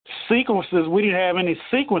sequences, we didn't have any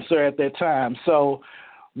sequencer at that time. So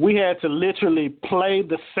we had to literally play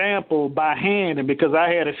the sample by hand. And because I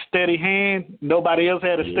had a steady hand, nobody else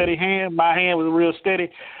had a steady hand. My hand was real steady.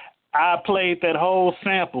 I played that whole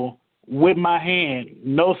sample with my hand.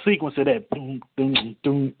 No sequencer. That. Doom, doom,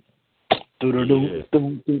 doom.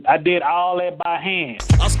 I did all that by hand.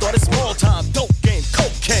 I started small time, dope game,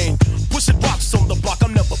 cocaine. Pushing rocks on the block,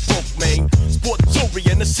 I'm never broke, man. Sport jewelry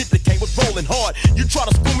and the shit that came with rolling hard. You try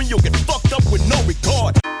to school me, you'll get fucked up with no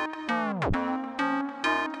regard.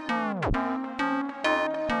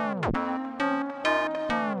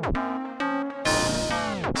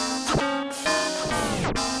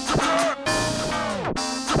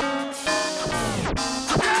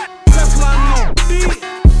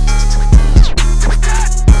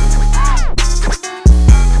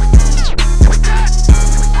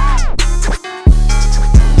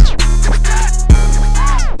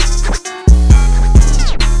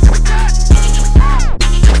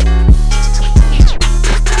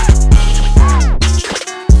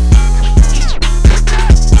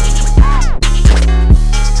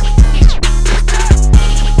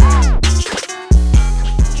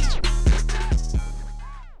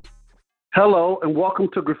 Hello and welcome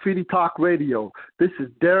to Graffiti Talk Radio. This is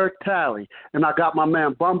Derek Talley, and I got my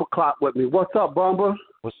man Bumba Clock with me. What's up, Bumba?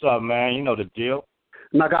 What's up, man? You know the deal.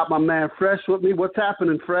 And I got my man Fresh with me. What's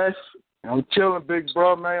happening, Fresh? I'm chilling, big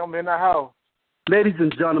bro, man. I'm in the house. Ladies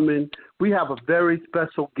and gentlemen, we have a very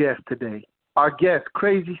special guest today. Our guest,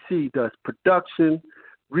 Crazy C, does production,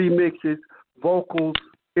 remixes, vocals,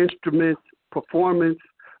 instruments, performance,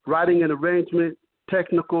 writing and arrangement,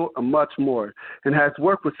 technical, and much more, and has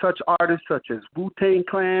worked with such artists such as Wu-Tang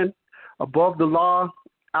Clan, Above the Law,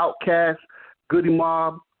 Outkast, Goody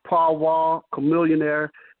Mob, Paul Wall, Chamillionaire,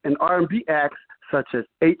 and R&B acts such as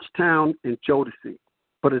H-Town and Jodeci,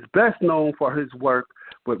 but is best known for his work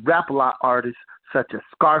with rap-a-lot artists such as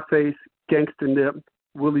Scarface, Gangsta Nip,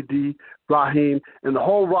 Willie D, Raheem, and the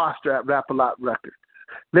whole roster at Rap-A-Lot Records.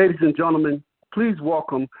 Ladies and gentlemen, please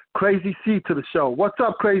welcome Crazy C to the show. What's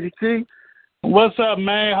up, Crazy C? What's up,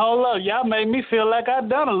 man? Hold up. Y'all made me feel like I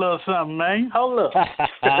done a little something, man. Hold up.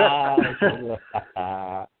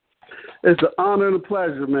 It's an honor and a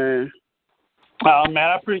pleasure, man. Oh,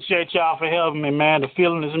 man, I appreciate y'all for helping me, man. The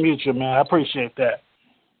feeling is mutual, man. I appreciate that.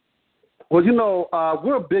 Well, you know,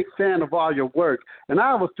 we're a big fan of all your work, and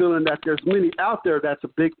I have a feeling that there's many out there that's a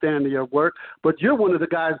big fan of your work, but you're one of the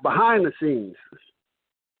guys behind the scenes.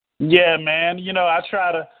 Yeah, man. You know, I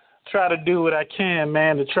try to do what I can,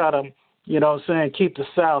 man, to try to, you know what I'm saying, keep the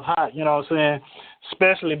South hot, you know what I'm saying,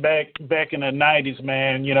 especially back in the 90s,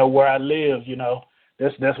 man, you know, where I live, you know.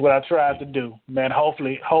 That's what I tried to do, man.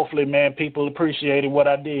 Hopefully, man, people appreciated what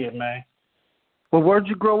I did, man. Well, where'd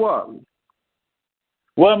you grow up?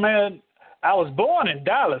 Well, man, I was born in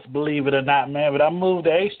Dallas, believe it or not, man, but I moved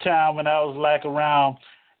to H-Town when I was like around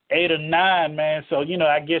 8 or 9, man. So, you know,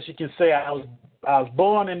 I guess you can say I was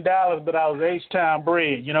born in Dallas, but I was H-Town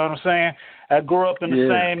bred, you know what I'm saying? I grew up in the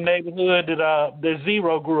same neighborhood that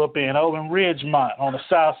Zero grew up in, over in Ridgemont on the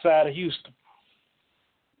south side of Houston.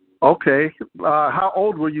 Okay. How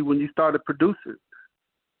old were you when you started producing?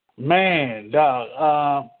 Man,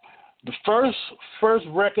 dog, the first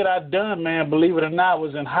record I done, man, believe it or not,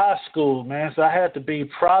 was in high school, man. So I had to be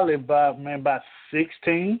probably about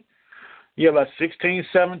 16. Yeah, about 16,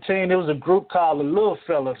 17. There was a group called the Little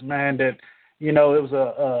Fellas, man, that, you know, it was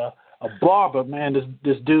a barber, man,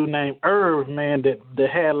 this dude named Irv, man, that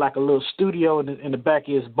had like a little studio in the back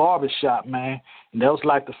of his barber shop, man. And that was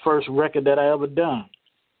like the first record that I ever done.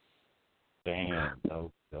 Damn,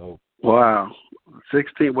 dope. Wow,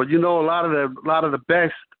 16. Well, you know, a lot of the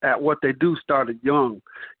best at what they do started young.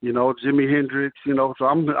 You know, Jimi Hendrix. You know, so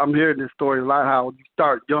I'm hearing this story a lot. How you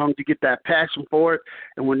start young, you get that passion for it,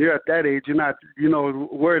 and when you're at that age, you're not, you know,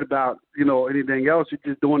 worried about, you know, anything else. You're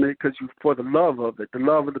just doing it because you for the love of it, the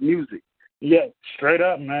love of the music. Yeah, straight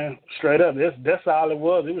up, man. Straight up. That's all it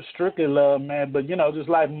was. It was strictly love, man. But you know, just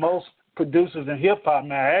like most producers in hip hop,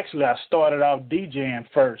 man. Actually, I started off DJing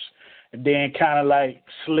first. And then kind of like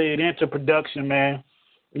slid into production, man,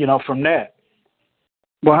 you know, from that.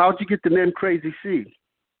 Well, how'd you get the name Crazy C?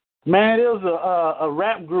 Man, it was a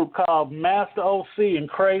rap group called Master OC and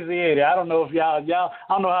Crazy Eddie. I don't know if y'all, I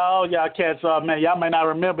don't know how old y'all cats are, man. Y'all may not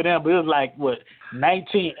remember them, but it was like,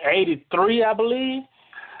 1983, I believe.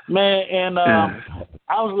 Man, and I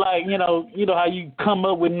was like, you know how you come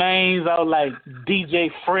up with names? I was like,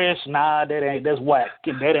 DJ Fresh, nah, that's whack.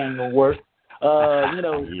 That ain't gonna work. You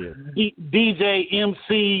know, DJ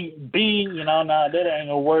MCB, you know, nah, that ain't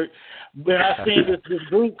gonna work. But I seen this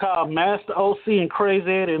group called Master OC and Crazy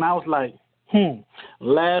Eddie, and I was like,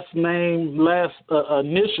 Last name,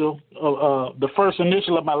 initial, the first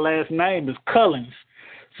initial of my last name is Cullins.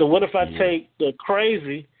 So what if I take the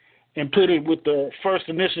crazy and put it with the first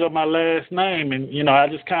initial of my last name? And, I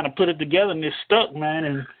just kind of put it together and it stuck, man.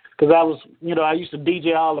 And because I was, I used to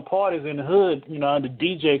DJ all the parties in the hood, under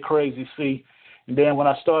DJ Crazy C. And then when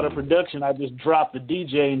I started production, I just dropped the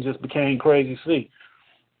DJ and just became Crazy C.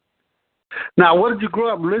 Now, what did you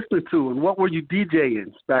grow up listening to, and what were you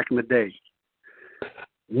DJing back in the day?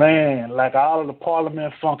 Man, like all of the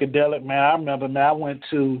Parliament Funkadelic, man. I remember, man, I went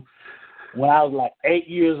to, when I was like 8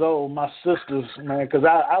 years old, my sisters, man, because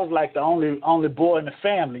I was like the only boy in the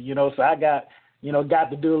family, so I got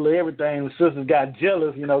to do a little everything. The sisters got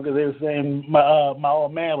jealous, because they were saying my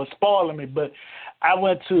old man was spoiling me. But I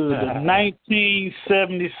went to the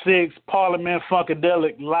 1976 Parliament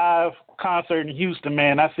Funkadelic live concert in Houston,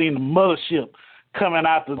 man. I seen the mothership coming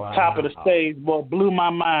out the top of the stage. Boy, blew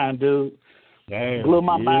my mind, dude. Damn, blew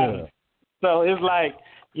my mind. So it's like,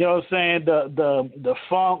 what I'm saying, the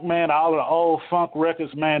funk, man, all of the old funk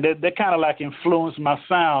records, man, they kind of like influenced my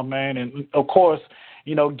sound, man. And of course,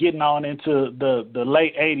 getting on into the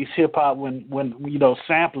late 80s hip hop when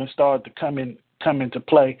sampling started to come into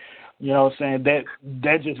play. What I'm saying,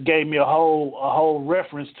 that just gave me a whole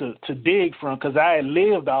reference to dig from, because I had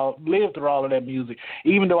lived through all of that music.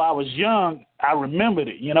 Even though I was young, I remembered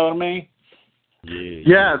it. You know what I mean?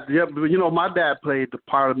 Yeah. My dad played the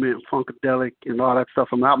Parliament Funkadelic and all that stuff.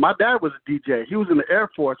 My dad was a DJ. He was in the Air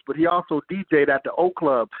Force, but he also DJ'd at the O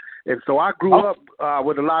Club. And so I grew up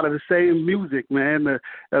with a lot of the same music, man.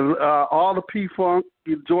 All the P-Funk,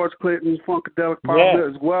 George Clinton, Funkadelic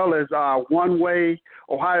Parliament, as well as One Way,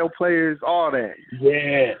 Ohio Players, all that.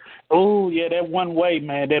 Yeah. Oh, yeah, that One Way,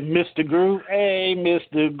 man. That Mr. Groove. Hey,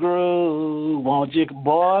 Mr. Groove, won't you,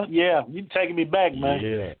 boy? Yeah, you taking me back, man.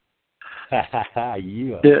 Yeah.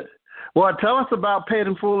 Well, tell us about Paid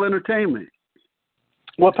in Full Entertainment.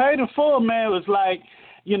 Well, Paid in Full, man, was like,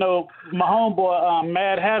 my homeboy,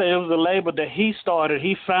 Mad Hatter, it was a label that he started.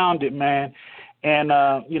 He founded, man. And,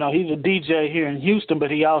 he's a DJ here in Houston,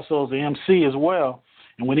 but he also is an MC as well.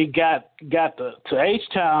 And when he got to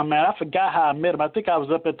H-Town, man, I forgot how I met him. I think I was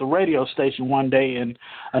up at the radio station one day, and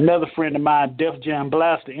another friend of mine, Def Jam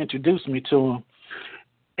Blaster, introduced me to him.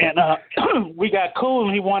 And we got cool,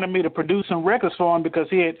 and he wanted me to produce some records for him because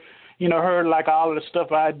he had, heard like all of the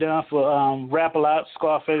stuff I had done for Rap-A-Lot,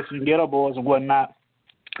 Scarface, and Ghetto Boys and whatnot.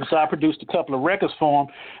 So I produced a couple of records for him,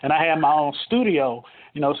 and I had my own studio.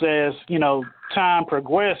 So as, time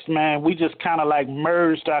progressed, man, we just kind of like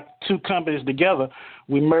merged our two companies together.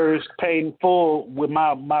 We merged Paid in Full with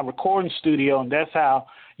my recording studio, and that's how,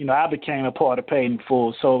 I became a part of Paid in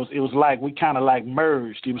Full. So it was like we kind of like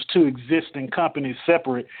merged. It was two existing companies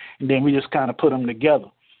separate, and then we just kind of put them together.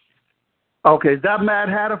 Okay, is that Mad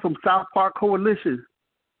Hatter from South Park Coalition?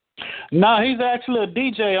 No, he's actually a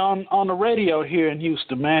DJ on the radio here in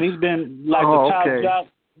Houston, man. He's been like the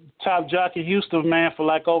top jock in Houston, man, for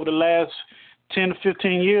like over the last 10 to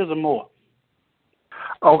 15 years or more.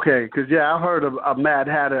 Okay, because, I heard of Mad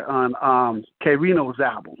Hatter on K. Reno's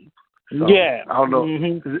album. So, yeah. I don't know.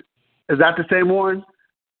 Mm-hmm. Is that the same one?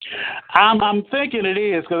 I'm thinking it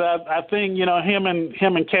is, because I think, him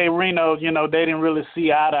and K. Reno, they didn't really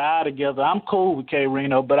see eye to eye together. I'm cool with K.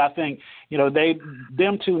 Reno, but I think,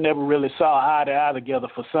 them two never really saw eye to eye together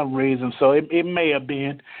for some reason. So it may have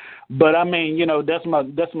been. But I mean, that's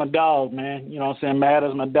my dog, man. You know what I'm saying? Mad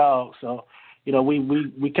is my dog. So,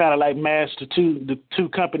 we kind of like mashed the two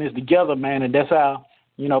companies together, man, and that's how,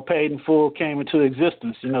 Paid in Full came into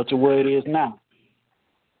existence, to where it is now.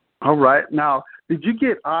 All right. Now, did you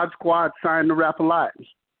get Odd Squad signed to Rap-A-Lot?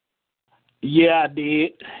 Yeah, I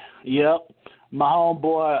did. Yep. My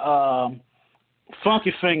homeboy,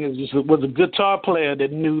 Funky Fingers, was a guitar player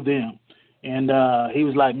that knew them. And he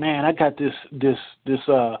was like, man, I got this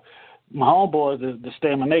my homeboys that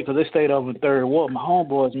stay in my neighborhood, because they stayed over in Third Ward. My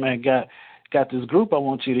homeboys, man, got this group I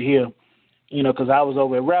want you to hear, because I was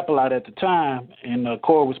over at Rap-A-Lot at the time, and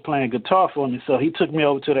Corey was playing guitar for me. So he took me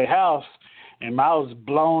over to their house, and I was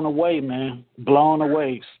blown away, man, blown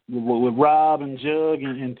away with Rob and Jug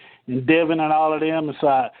and Devin and all of them. And so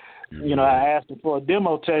I asked him for a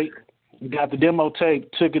demo tape. Got the demo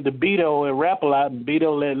tape, took it to Beto at Rap-A-Lot, and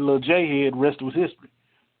Beto let Lil J hear. The rest was history.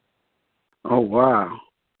 Oh, wow.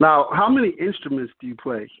 Now, how many instruments do you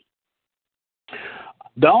play?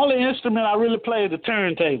 The only instrument I really play is the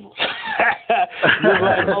turntables. Just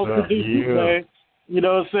like most producers, man. You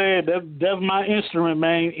know what I'm saying? That's my instrument,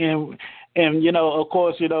 man. And of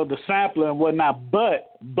course, the sampler and whatnot.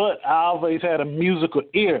 But I always had a musical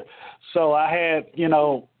ear. So I had,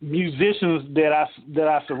 musicians that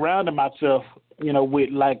I surrounded myself, with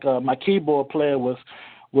my keyboard player was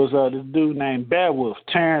this dude named Beowulf,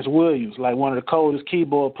 Terrence Williams, like one of the coldest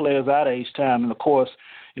keyboard players out of H-Town. And of course,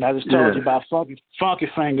 I just told you about Funky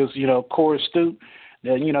Fingers, Corey Stute.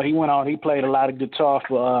 That, he went on, he played a lot of guitar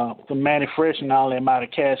for Manny Fresh and all that amount of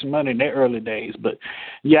Cash Money in their early days. But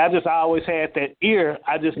yeah, I always had that ear.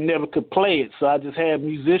 I just never could play it. So I just had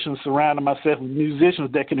musicians surrounding myself with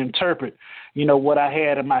musicians that could interpret, what I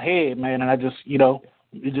had in my head, man. And I just,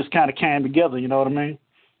 it just kind of came together, you know what I mean?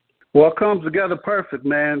 Well, it comes together perfect,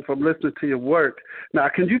 man, from listening to your work. Now,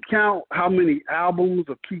 can you count how many albums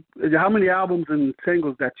and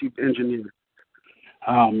singles that you've engineered?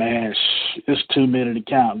 Oh, man, it's too many to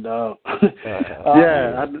count, dog.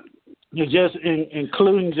 Just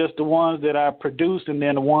including just the ones that I produced and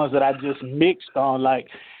then the ones that I just mixed on. Like,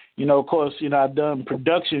 of course, I've done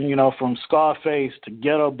production, from Scarface to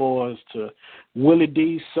Ghetto Boys to Willie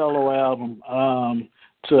D's solo album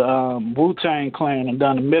to Wu-Tang Clan. I've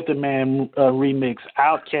done the Method Man remix,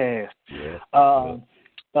 Outkast,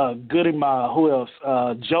 Goody Mob, who else?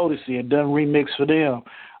 Jodeci, I've done remix for them.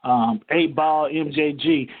 8 Ball,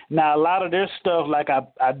 MJG. Now, a lot of their stuff, like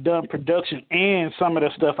I've done production and some of the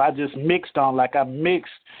stuff I just mixed on. Like I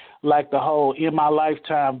mixed like the whole In My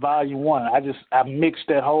Lifetime Volume 1. I mixed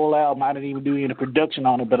that whole album. I didn't even do any production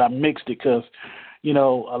on it, but I mixed it because, a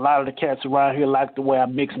lot of the cats around here like the way I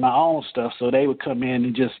mix my own stuff. So they would come in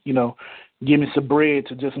and just, give me some bread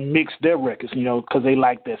to just mix their records, because they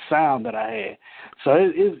like that sound that I had. So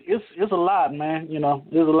it's a lot, man.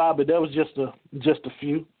 There's a lot, but that was just a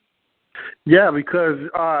few. Yeah, because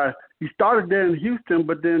you started there in Houston,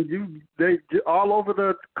 but then they all over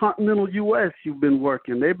the continental U.S. you've been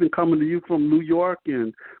working. They've been coming to you from New York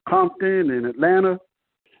and Compton and Atlanta.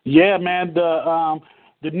 Yeah, man.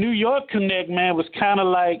 The New York connect, man, was kind of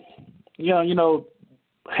like,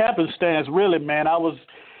 happenstance, really, man. I was,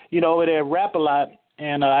 over there at Rap-A-Lot,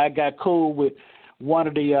 and I got cool with one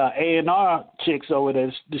of the A&R chicks over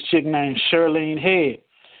there, this chick named Shirlene Head.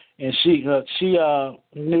 And she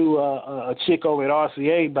knew a chick over at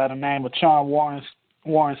RCA by the name of Charm Warren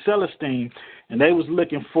Celestine, and they was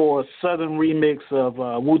looking for a southern remix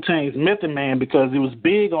of Wu-Tang's Method Man because it was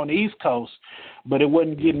big on the East Coast, but it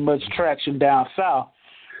wasn't getting much traction down south.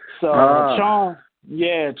 So Charm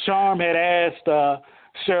had asked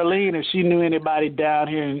Charlene if she knew anybody down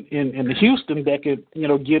here in Houston that could,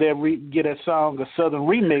 get that song a southern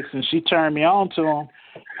remix, and she turned me on to him.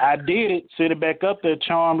 I did it, set it back up there.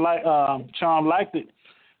 Charm liked it,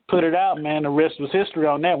 put it out, man. The rest was history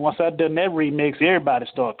on that. Once I done that remix, everybody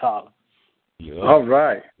started calling. Yeah. All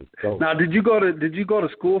right. Now, did you go to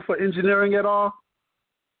school for engineering at all?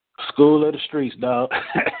 School of the streets, dog.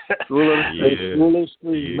 School of the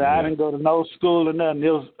streets, man. I didn't go to no school or nothing.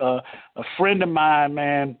 There was a friend of mine,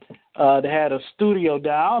 man, that had a studio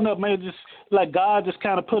down. I don't know, man, just like God just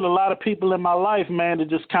kind of put a lot of people in my life, man, to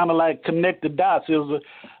just kind of like connect the dots. There was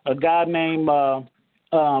a guy named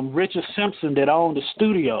Richard Simpson that owned a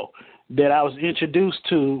studio that I was introduced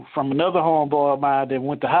to from another homeboy of mine that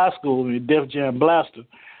went to high school with Def Jam Blaster.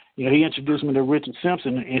 He introduced me to Richard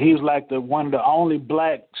Simpson, and he was like one of the only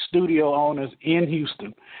black studio owners in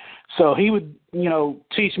Houston. So he would,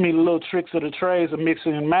 teach me the little tricks of the trades of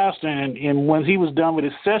mixing and mastering. And when he was done with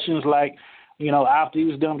his sessions, like, after he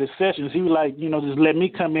was done with his sessions, he was like, just let me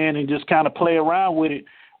come in and just kind of play around with it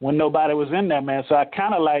when nobody was in there, man. So I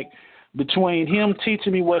kind of like, between him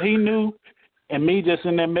teaching me what he knew and me just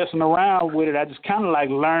in there messing around with it, I just kind of like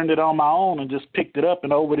learned it on my own and just picked it up.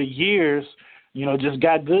 And over the years, just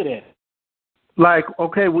got good at it. Like,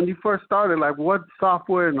 okay, when you first started, like, what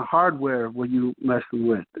software and hardware were you messing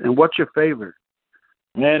with? And what's your favorite?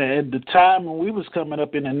 Man, at the time when we was coming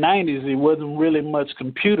up in the 90s, it wasn't really much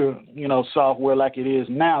computer, software like it is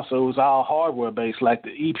now. So it was all hardware-based, like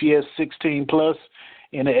the EPS 16 Plus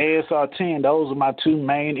and the ASR 10. Those are my two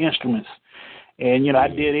main instruments. And, I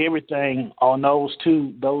did everything on those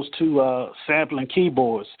two sampling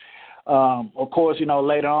keyboards. Of course,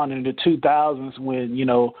 later on in the 2000s when,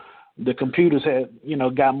 the computers had,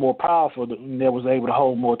 got more powerful and they was able to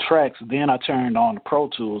hold more tracks, then I turned on the Pro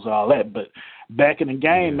Tools, all that. But back in the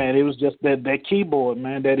game, man, it was just that keyboard,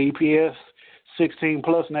 man, that EPS 16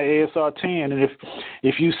 Plus and that ASR 10. And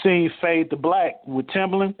if you seen Fade to Black with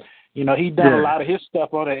Timbaland, he done a lot of his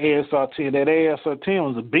stuff on that ASR 10. That ASR 10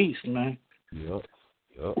 was a beast, man. Yep.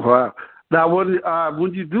 Wow. Now,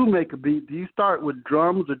 when you do make a beat, do you start with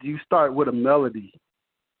drums or do you start with a melody?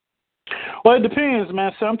 Well, it depends,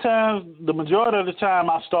 man. Sometimes, the majority of the time,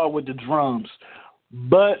 I start with the drums.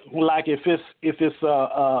 But like if it's a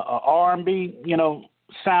R&B,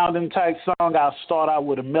 sounding type song, I'll start out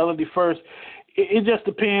with a melody first. it just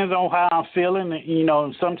depends on how I'm feeling. You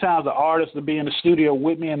know, sometimes the artist will be in the studio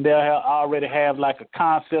with me and they'll already have like a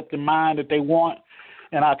concept in mind that they want,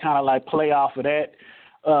 and I kind of like play off of that.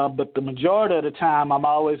 But the majority of the time, I'm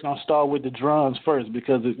always going to start with the drums first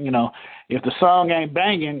because, you know, if the song ain't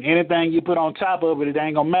banging, anything you put on top of it, it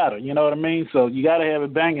ain't going to matter. You know what I mean? So you got to have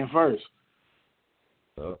it banging first.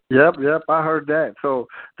 Yep, I heard that. So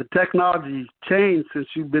the technology's changed since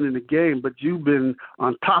you've been in the game, but you've been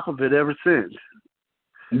on top of it ever since.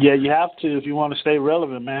 Yeah, you have to if you want to stay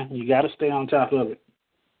relevant, man. You got to stay on top of it.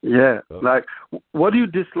 Yeah. Like, what do you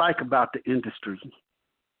dislike about the industry?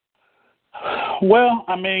 Well,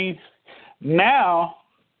 I mean, now,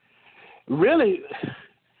 really,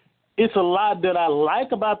 it's a lot that I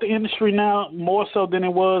like about the industry now, more so than it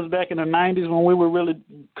was back in the 90s when we were really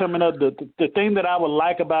coming up. The thing that I would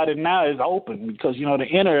like about it now is open because, you know, the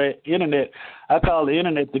internet, I call the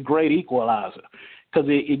internet the great equalizer because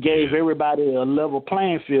it gave everybody a level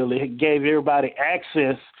playing field. It gave everybody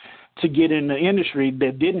access to get in the industry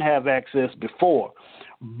that didn't have access before.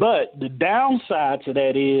 But the downside to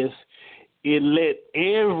that is it let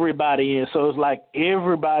everybody in. So it's like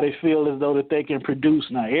everybody feel as though that they can produce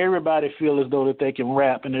now. Everybody feel as though that they can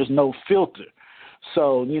rap, and there's no filter.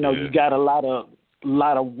 So, you know, you got a lot of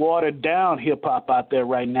watered down hip hop out there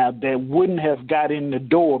right now that wouldn't have got in the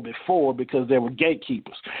door before because they were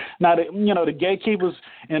gatekeepers. Now, the gatekeepers,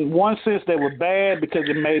 in one sense, they were bad because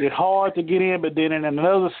it made it hard to get in, but then in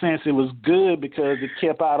another sense, it was good because it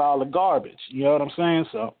kept out all the garbage. You know what I'm saying?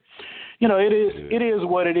 So, you know, it is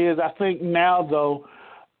what it is. I think now, though,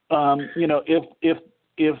 you know, if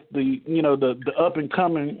the, you know, the up and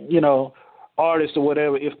coming, you know, artists or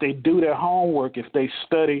whatever, if they do their homework, if they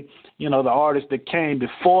study, you know, the artists that came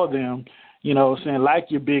before them, you know, saying like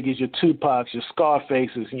your Biggies, your Tupacs, your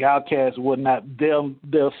Scarfaces, and your Outkast and whatnot,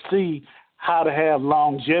 they'll see how to have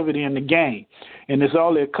longevity in the game. And there's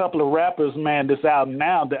only a couple of rappers, man, that's out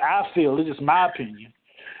now that I feel, it's just my opinion,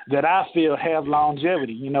 that I feel have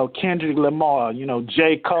longevity. You know, Kendrick Lamar, you know,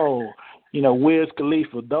 J. Cole, you know, Wiz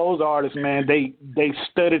Khalifa. Those artists, man, they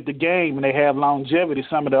studied the game and they have longevity.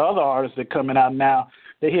 Some of the other artists that are coming out now,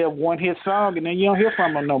 they have one hit song and then you don't hear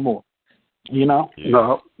from them no more. You know?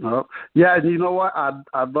 No. Yeah, and you know what?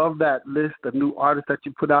 I love that list of new artists that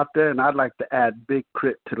you put out there, and I'd like to add Big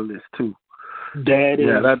Crit to the list too. Straight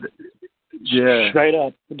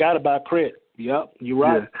up. Forgot about Crit. Yep, you're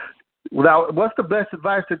right. Yeah. Now, what's the best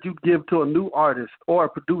advice that you give to a new artist or a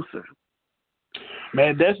producer?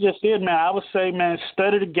 Man, that's just it, man. I would say, man,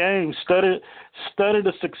 study the game. Study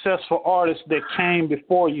the successful artists that came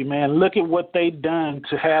before you, man. Look at what they done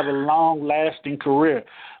to have a long-lasting career.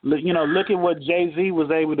 Look at what Jay-Z was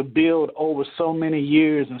able to build over so many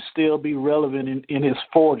years and still be relevant in his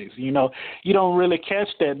 40s. You know, you don't really catch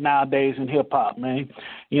that nowadays in hip-hop, man.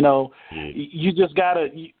 You know, you just got to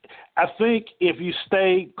I think if you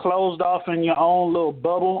stay closed off in your own little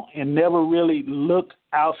bubble and never really look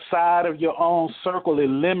outside of your own circle, it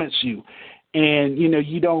limits you. And, you know,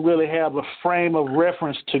 you don't really have a frame of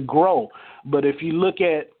reference to grow. But if you look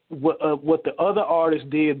at what the other artists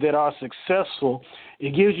did that are successful,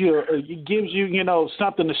 it gives you, you know,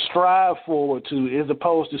 something to strive forward to as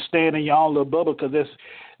opposed to staying in your own little bubble because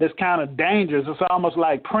that's kind of dangerous. It's almost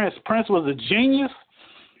like Prince. Prince was a genius,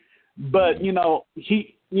 but, you know,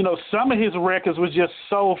 some of his records was just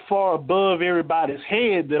so far above everybody's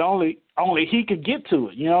head that only he could get to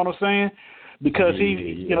it. You know what I'm saying? Because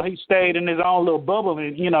you know, he stayed in his own little bubble,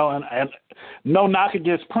 and you know, and no knock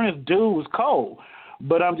against Prince, dude was cold.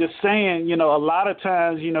 But I'm just saying, you know, a lot of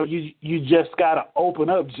times, you know, you just gotta open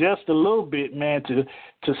up just a little bit, man,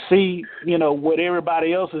 to see, you know, what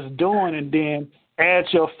everybody else is doing, and then add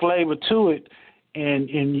your flavor to it, and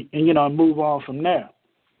you know, move on from there.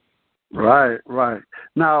 Right.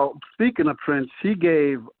 Now, speaking of Prince, he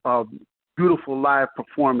gave a beautiful live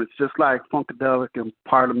performance, just like Funkadelic and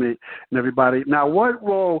Parliament and everybody. Now, what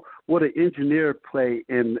role would an engineer play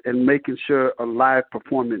in making sure a live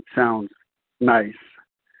performance sounds nice?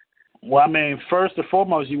 Well, I mean, first and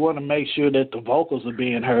foremost, you want to make sure that the vocals are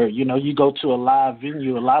being heard. You know, you go to a live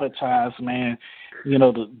venue, a lot of times, man, you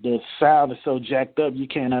know, the sound is so jacked up you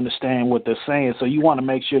can't understand what they're saying. So you want to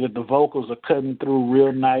make sure that the vocals are cutting through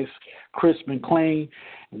real nice, crisp and clean.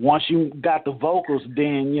 Once you got the vocals,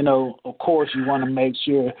 then, you know, of course you want to make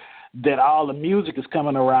sure that all the music is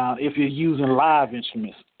coming around if you're using live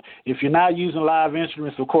instruments. If you're not using live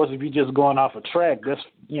instruments, of course, if you're just going off a track, that's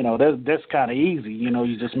kind of easy. You know,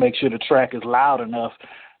 you just make sure the track is loud enough,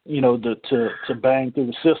 you know, to bang through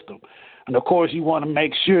the system. And, of course, you want to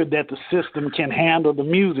make sure that the system can handle the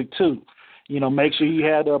music, too. Make sure you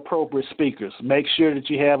have the appropriate speakers. Make sure that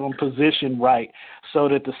you have them positioned right so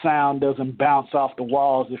that the sound doesn't bounce off the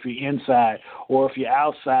walls if you're inside, or if you're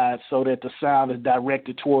outside, so that the sound is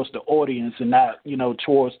directed towards the audience and not,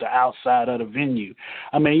 towards the outside of the venue.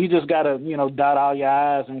 I mean, you just got to, dot all your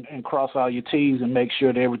I's and cross all your T's and make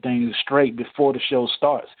sure that everything is straight before the show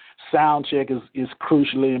starts. Sound check is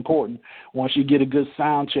crucially important. Once you get a good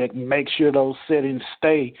sound check, make sure those settings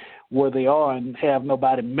stay where they are and have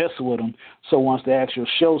nobody mess with them. So once the actual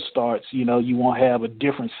show starts, you won't have a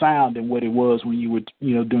different sound than what it was when you were,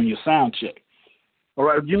 doing your sound check. All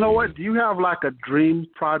right. You know what? Do you have like a dream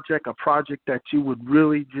project, a project that you would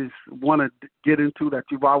really just want to get into that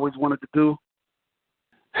you've always wanted to do?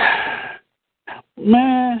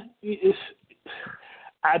 Man,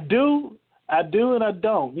 I do and I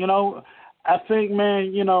don't. I think,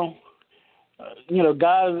 man,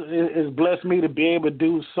 God has blessed me to be able to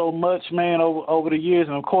do so much, man, over the years.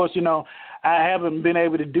 And, of course, I haven't been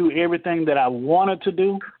able to do everything that I wanted to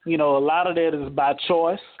do. A lot of that is by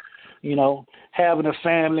choice. Having a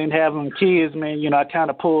family and having kids, man, I kind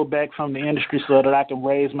of pulled back from the industry so that I can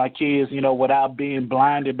raise my kids, without being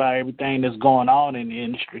blinded by everything that's going on in the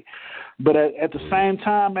industry. But at the same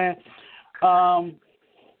time, man,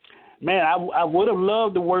 I would have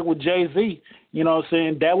loved to work with Jay-Z. You know what I'm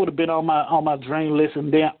saying? That would have been on my dream list.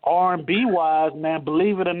 And then R&B wise, man,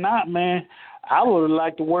 believe it or not, man, I would have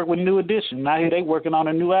liked to work with New Edition. Now here they working on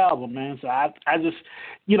a new album, man. So I just,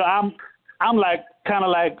 I'm like kind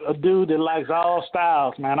of like a dude that likes all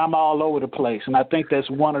styles, man. I'm all over the place, and I think that's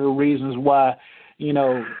one of the reasons why,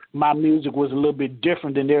 my music was a little bit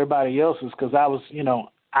different than everybody else's, because I was,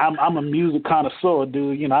 I'm a music connoisseur,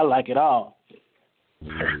 dude. I like it all.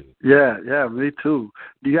 Yeah, me too.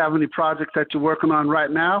 Do you have any projects that you're working on right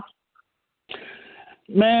now?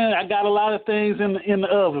 Man, I got a lot of things in the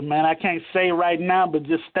oven, man. I can't say right now, but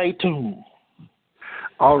just stay tuned.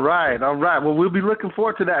 All right. Well, we'll be looking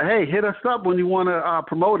forward to that. Hey, hit us up when you want to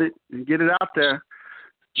promote it and get it out there.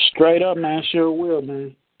 Straight up, man. Sure will,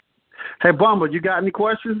 man. Hey, Bumble, you got any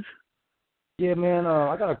questions? Yeah, man.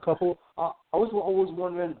 I got a couple. I was always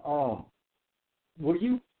wondering, were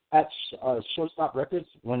you at Shortstop Records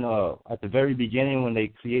when at the very beginning when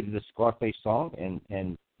they created the Scarface song,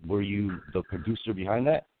 and were you the producer behind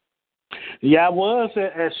that? Yeah, I was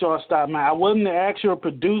at Shortstop, man. I wasn't the actual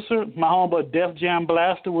producer. My homeboy Def Jam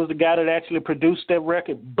Blaster was the guy that actually produced that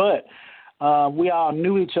record, but we all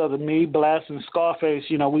knew each other, me, Blaster, and Scarface.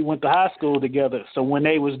 We went to high school together. So when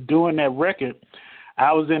they was doing that record,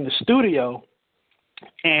 I was in the studio,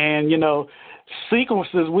 and,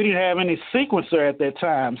 sequences, we didn't have any sequencer at that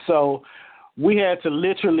time. So we had to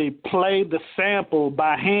literally play the sample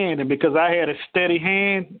by hand. And because I had a steady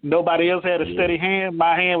hand, nobody else had a steady hand,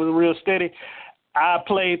 my hand was real steady, I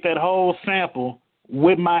played that whole sample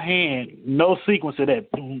with my hand, no sequencer, that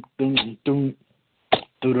doom, doom, doom.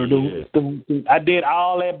 I did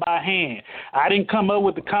all that by hand. I didn't come up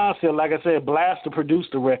with the concept. Like I said, Blaster produced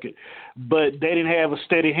the record, but they didn't have a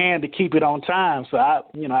steady hand to keep it on time. So I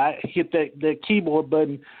hit that keyboard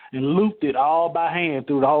button and looped it all by hand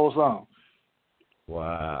through the whole song.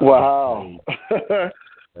 Wow.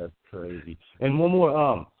 That's crazy. And one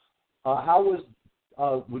more. How was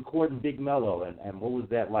recording Big Mello, and what was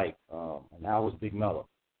that like? And how was Big Mello?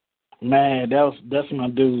 Man, that's my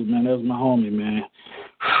dude, man. That's my homie, man.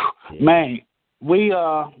 Man, we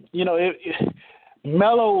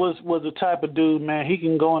Mello was the type of dude, man. He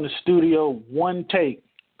can go in the studio one take.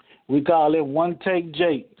 We call it one take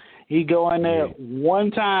Jake. He go in there one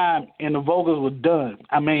time and the vocals were done.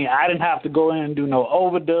 I mean, I didn't have to go in and do no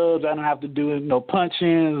overdubs. I didn't have to do no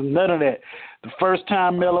punch-ins, none of that. The first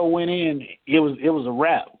time Mello went in, it was a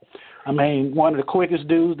wrap. I mean, one of the quickest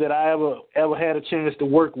dudes that I ever had a chance to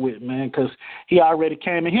work with, man, because he already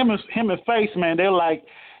came. And him and Face, man, they're like,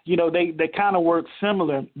 they kind of work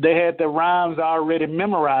similar. They had their rhymes already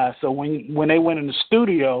memorized. So when they went in the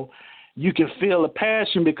studio, you can feel the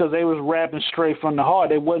passion because they was rapping straight from the heart.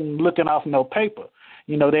 They wasn't looking off no paper.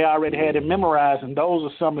 They already had it memorized, and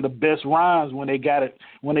those are some of the best rhymes when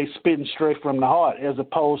they spitting straight from the heart, as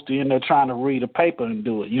opposed to trying to read a paper and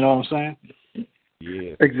do it. You know what I'm saying?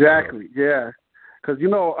 Yeah. Exactly. Yeah. Because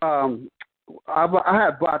I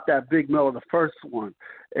had bought that Big Mello, the first one,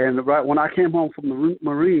 and right when I came home from the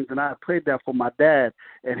Marines, and I played that for my dad,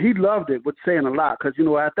 and he loved it, which saying a lot. Because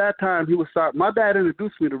at that time my dad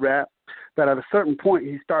introduced me to rap, but at a certain point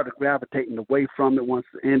he started gravitating away from it once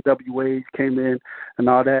the NWAs came in and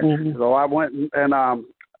all that. Mm-hmm. So I went and I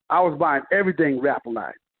was buying everything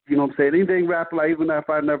Rap-A-Lot. You know what I'm saying? Anything rap like, even if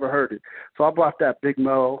I never heard it. So I bought that Big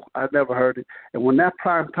Mellow. I never heard it. And when that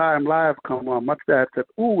Prime Time Live come on, my dad said,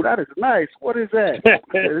 "Ooh, that is nice. What is that?"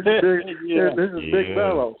 This is Big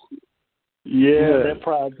Mellow. Yeah, that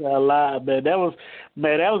Prime Time Live, man. That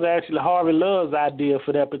was actually Harvey Love's idea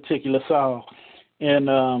for that particular song. And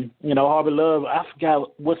Harvey Love, I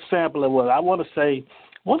forgot what sample it was. I want to say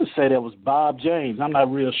that was Bob James. I'm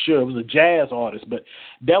not real sure. It was a jazz artist, but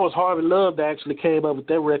that was Harvey Love that actually came up with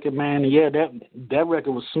that record, man. And yeah, that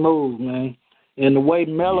record was smooth, man. And the way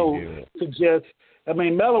Mello suggests,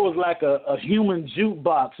 Mello was like a human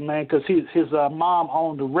jukebox, man, because his mom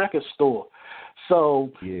owned a record store.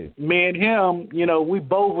 So me and him, we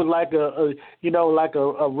both was like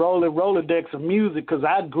a rolling Rolodex of music, because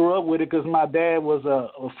I grew up with it because my dad was a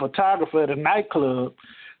photographer at a nightclub.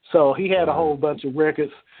 So he had a whole bunch of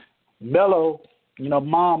records. Mello,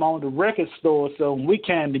 Mom owned a record store, so when we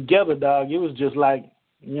came together, dog, it was just like,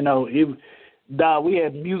 we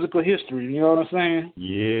had musical history. You know what I'm saying?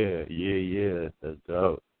 Yeah.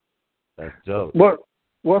 That's dope.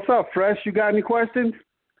 What's up, Fresh? You got any questions?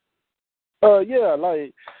 Yeah,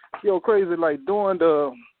 like, Crazy, like, during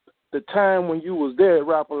the time when you was there at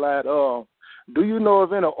Rap-A-Lot, do you know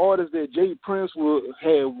of any artists that Jay Prince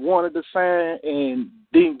had wanted to sign and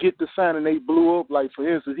didn't get to sign and they blew up? Like, for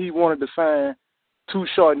instance, he wanted to sign Too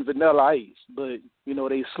Short and Vanilla Ice, but,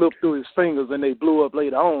 they slipped through his fingers and they blew up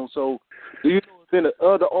later on. So do you know if any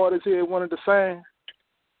other artists here wanted to sign?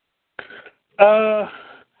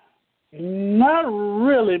 Not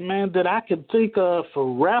really, man, that I could think of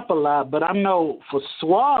for Rap-A-Lot, but I know for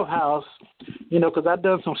Suave House, because I've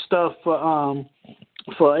done some stuff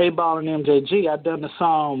for A-Ball and MJG. I've done the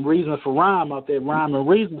song Reason for Rhyme out there, Rhyme and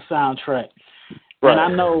Reason soundtrack. Right. And I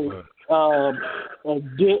know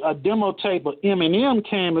a demo tape of Eminem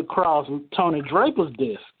came across Tony Draper's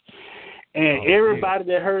disc. And everybody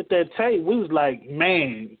that heard that tape, we was like,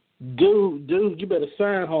 man, dude, you better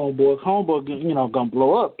sign Homeboy. Homeboy, gonna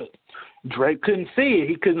blow up. But Drake couldn't see it.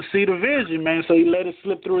 He couldn't see the vision, man, so he let it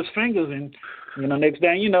slip through his fingers. And, next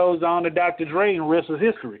thing you know, it's on to Dr. Dre and the rest is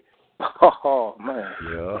history. Oh, man.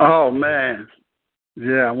 Yeah. Oh, man.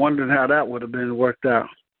 Yeah, I wondered how that would have been worked out.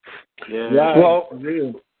 Yeah. Well,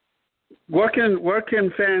 where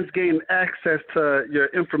can fans gain access to your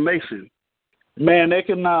information? Man, they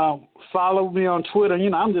can follow me on Twitter.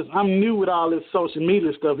 I'm new with all this social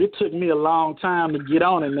media stuff. It took me a long time to get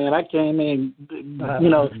on it, man. I came in,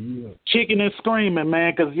 kicking and screaming,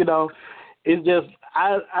 man, because, it's just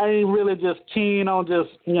I ain't really just keen on just,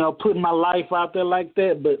 putting my life out there like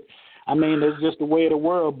that. But, it's just the way of the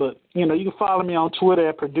world. But, you can follow me on Twitter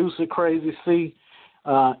at Producer Crazy C,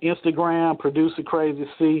 Instagram, Producer Crazy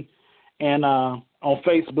C, and on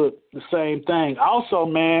Facebook, the same thing. Also,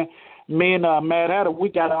 man, me and Mad Hatter, we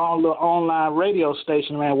got our own little online radio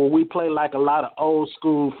station, man, where we play like a lot of old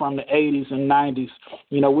school from the 80s and 90s.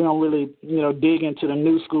 We don't really, dig into the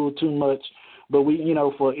new school too much. But we,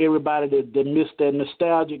 for everybody that missed that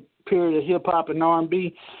nostalgic period of hip-hop and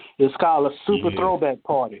R&B, it's called a Super Throwback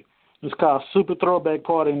Party. It's called Super Throwback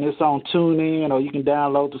Party, and it's on TuneIn, or you can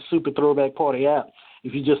download the Super Throwback Party app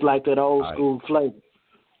if you just like that old school flavor.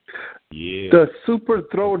 Yeah. The Super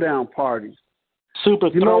Throwdown Party. Super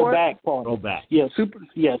Throwback Party. Throwback. Yeah. Super.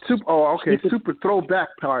 Oh, okay. Super Throwback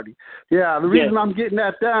Party. Yeah. The reason I'm getting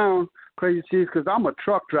that down, Crazy Cheese, because I'm a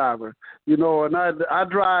truck driver, and I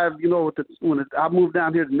drive, when I moved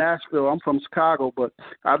down here to Nashville, I'm from Chicago, but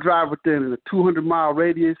I drive within a 200-mile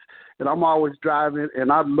radius, and I'm always driving,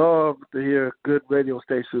 and I love to hear good radio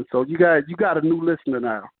stations. So you got a new listener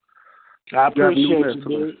now. I appreciate you,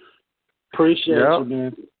 dude. Appreciate you,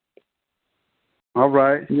 man. All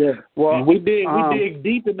right. Yeah. Well, and we dig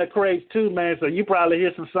deep in the craze too, man. So you probably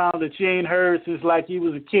hear some songs that you ain't heard since like you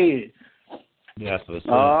was a kid. Yeah, that's what's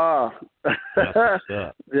up.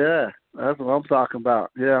 Yeah, that's what I'm talking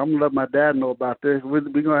about. Yeah, I'm gonna let my dad know about this. We're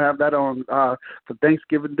gonna have that on for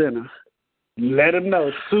Thanksgiving dinner. Let him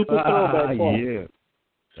know. Super Throwback Party.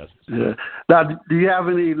 Yeah. Now, do you have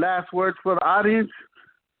any last words for the audience?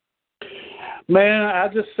 Man, I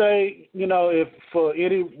just say, if for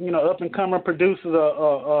any, up and coming producers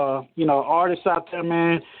or artists out there,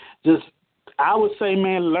 man, I would say,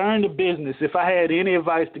 man, learn the business. If I had any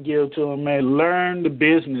advice to give to them, man, learn the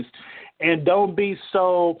business, and don't be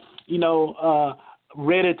so,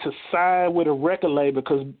 ready to sign with a record label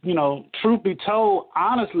because, truth be told,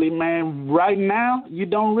 honestly, man, right now, you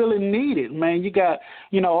don't really need it, man. You got,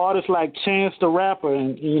 artists like Chance the Rapper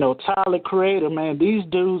and, Tyler Creator, man. These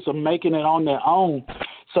dudes are making it on their own.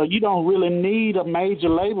 So you don't really need a major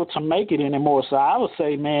label to make it anymore. So I would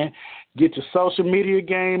say, man, Get your social media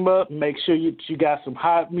game up. Make sure you got some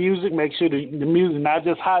hot music. Make sure the music not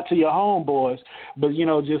just hot to your homeboys, but,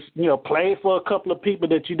 just, play it for a couple of people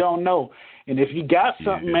that you don't know. And if you got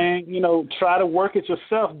something, man, try to work it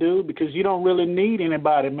yourself, dude, because you don't really need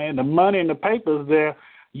anybody, man. The money and the paper's there.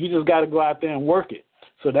 You just got to go out there and work it.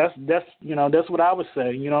 So that's what I would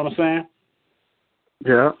say. You know what I'm saying?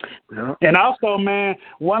 Yeah. And also, man,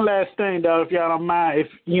 one last thing, though, if y'all don't mind, if,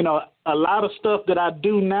 a lot of stuff that I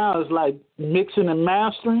do now is like mixing and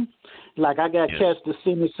mastering. Like I got cats that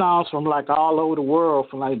send me songs from like all over the world,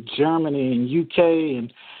 from like Germany and UK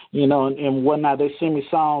and, and whatnot. They send me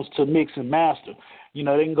songs to mix and master. They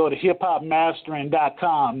can go to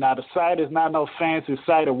hiphopmastering.com. Now, the site is not no fancy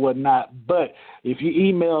site or whatnot, but if you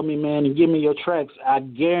email me, man, and give me your tracks, I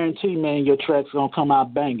guarantee, man, your tracks going to come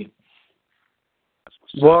out banging.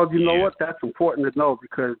 Well, you know what? That's important to know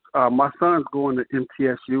because my son's going to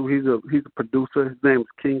MTSU. He's a producer. His name is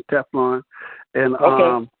King Teflon, and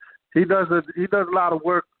he does a lot of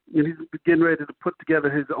work. And he's getting ready to put together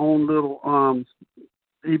his own little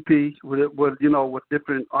EP with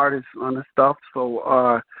different artists on the stuff.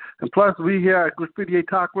 So and plus we here at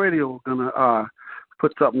GraffitiTalkRadio are gonna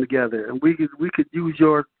put something together, and we could use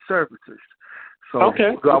your services. So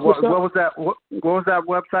what was that? What was that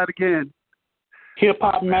website again?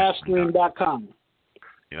 hiphopmastering.com.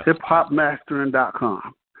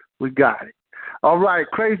 hiphopmastering.com. We got it. All right,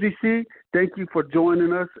 Crazy C, thank you for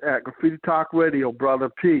joining us at Graffiti Talk Radio, brother.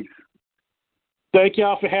 Peace. Thank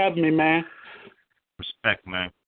y'all for having me, man. Respect, man.